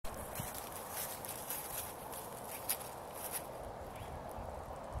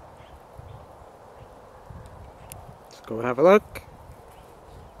Let's go have a look.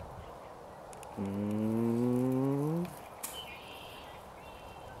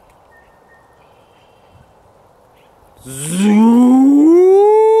 Zoom!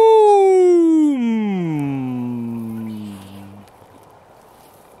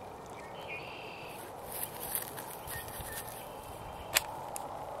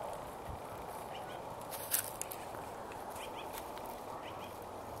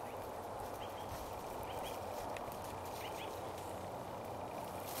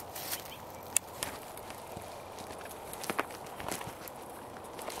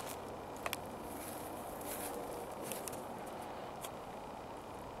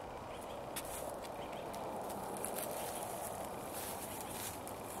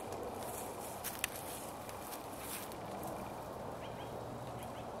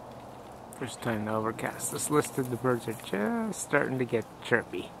 First time to overcast this listed, the birds are just starting to get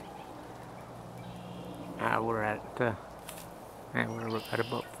chirpy. We're at about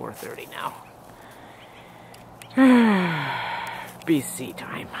 4:30 now. BC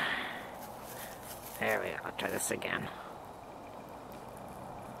time. There we go. I'll try this again.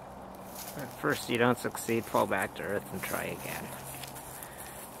 At first you don't succeed, fall back to earth and try again.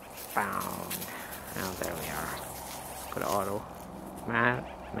 Bound. Now there we are. Let's go to auto.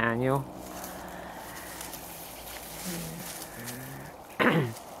 Manual.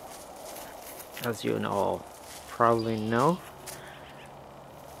 As you all probably know,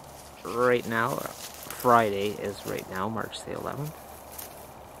 right now, Friday is right now, March the 11th.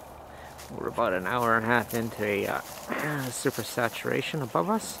 We're about an hour and a half into a super saturation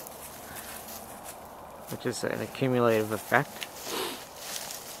above us, which is an accumulative effect.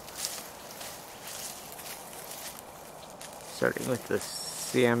 Starting with the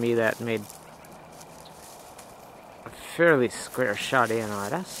CME that made a fairly square shot in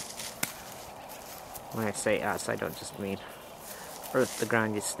at us. When I say us, I don't just mean Earth, the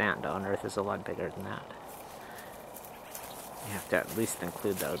ground you stand on. Earth is a lot bigger than that. You have to at least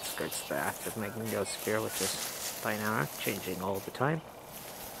include the outskirts of the active magnetosphere, which is dynamic, changing all the time.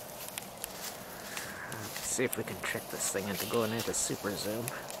 Let's see if we can trick this thing into going into super zoom.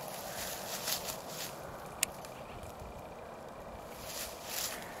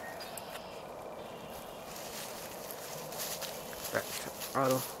 Back to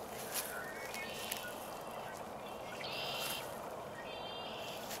auto.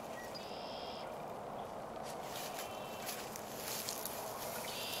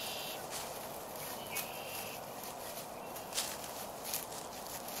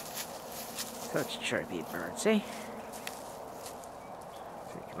 Such chirpy birds, eh?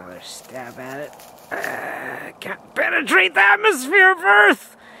 Take another stab at it. Can't penetrate the atmosphere of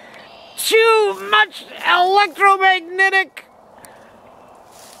Earth! Too much electromagnetic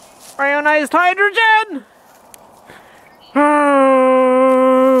ionized hydrogen!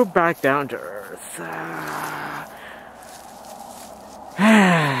 Oh, back down to Earth.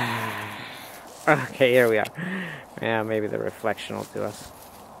 Okay, here we are. Yeah, maybe the reflection will do us.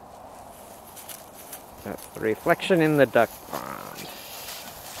 That's the reflection in the duck pond.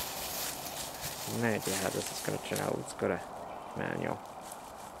 No idea how this is going to turn out. Let's go to manual.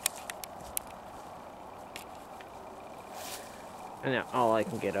 And now all I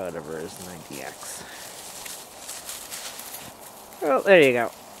can get out of her is 90x. Well, there you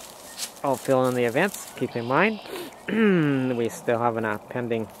go. I'll fill in the events. Keep in mind, we still have a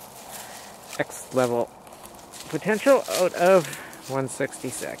pending X level potential out of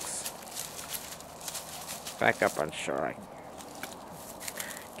 166. Back up on shore. I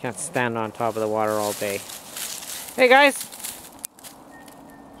can't stand on top of the water all day. Hey guys!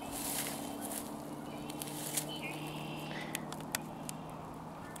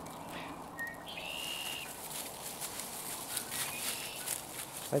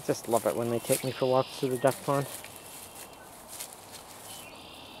 I just love it when they take me for walks through the duck pond.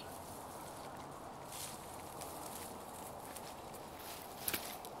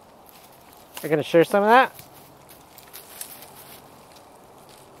 Are you gonna share some of that?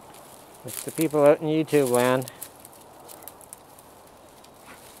 With the people out in YouTube land.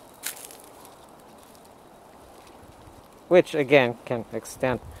 Which, again, can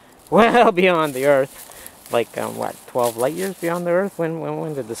extend well beyond the Earth. Like, what, 12 light years beyond the Earth?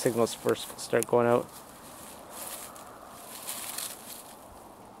 When did the signals first start going out?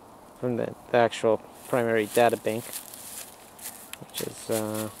 From the actual primary data bank. Which is,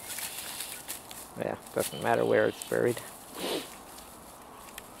 yeah, doesn't matter where it's buried.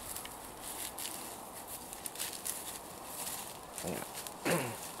 Yeah.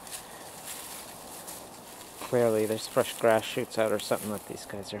 Clearly there's fresh grass shoots out or something that these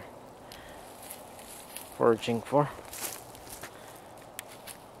guys are foraging for.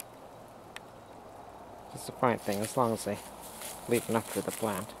 It's a fine thing, as long as they leave enough for the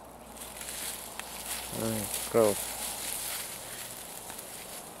plant. Grow.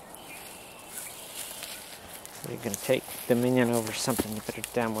 You can take dominion over something, you better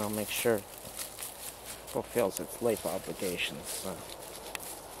damn well make sure it fulfills its life obligations,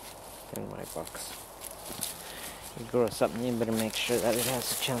 in my books. You grow something, you better make sure that it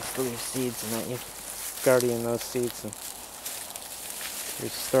has a chance to leave seeds and that you guardian those seeds and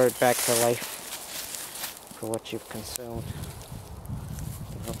restore it back to life for what you've consumed.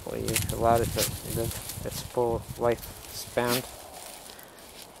 And hopefully you've allowed it to live its full lifespan.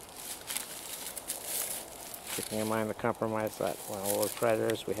 Keeping in mind the compromise that, well, we're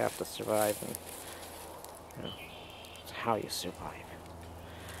predators, we have to survive, and you know, it's how you survive.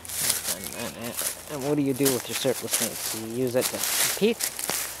 And what do you do with your surplus meat? Do you use it to compete,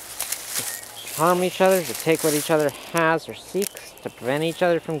 to harm each other, to take what each other has or seeks, to prevent each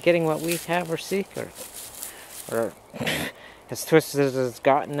other from getting what we have or seek, or as twisted as it's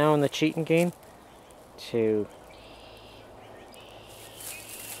gotten now in the cheating game, to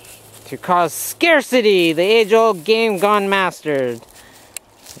cause scarcity, the age-old game gone mastered.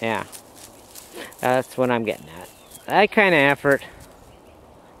 Yeah, that's what I'm getting at. That kind of effort.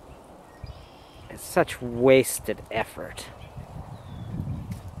 It's such wasted effort.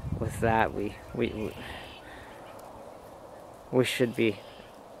 With that, we should be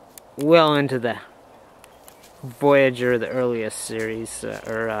well into the Voyager, the earliest series,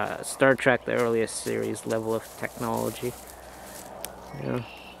 or Star Trek, the earliest series level of technology. You know.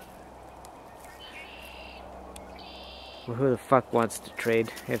 Well, who the fuck wants to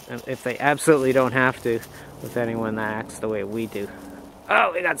trade if they absolutely don't have to with anyone that acts the way we do?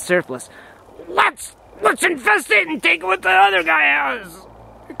 Oh, we got surplus. Let's invest it and take what the other guy has,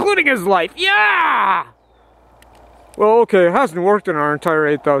 including his life. Yeah. Well, okay, it hasn't worked in our entire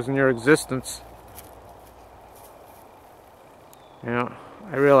 8,000-year existence. You know,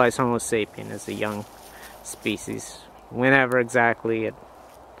 I realize Homo sapien is a young species. Whenever exactly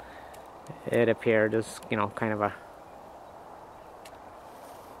it appeared as, you know, kind of a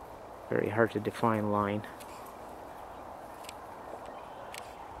very hard to define line.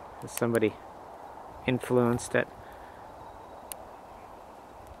 Is somebody influenced it?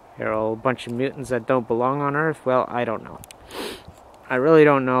 There are a whole bunch of mutants that don't belong on Earth? Well, I don't know. I really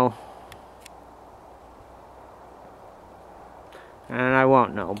don't know. And I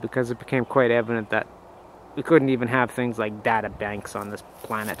won't know, because it became quite evident that we couldn't even have things like data banks on this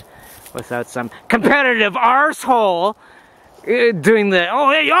planet without some competitive arsehole doing the,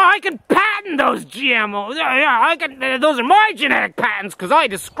 oh yeah, I can patent those GMOs, yeah, I can, those are my genetic patents because I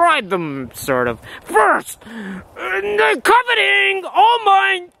described them, sort of, first, coveting, all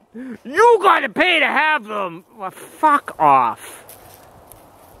mine, you gotta pay to have them. Well, fuck off.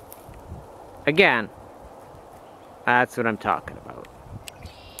 Again, that's what I'm talking about.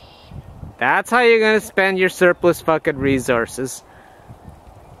 That's how you're gonna spend your surplus fucking resources.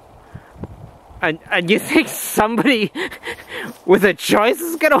 And you think somebody with a choice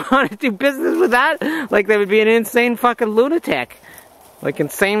is gonna want to do business with that? Like they would be an insane fucking lunatic. Like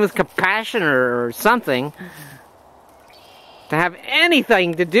insane with compassion or something. To have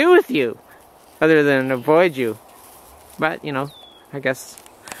anything to do with you. Other than avoid you. But, you know, I guess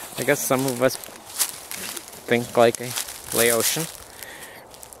some of us think like a Laotian.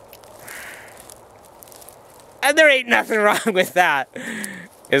 And there ain't nothing wrong with that.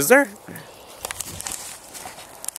 Is there?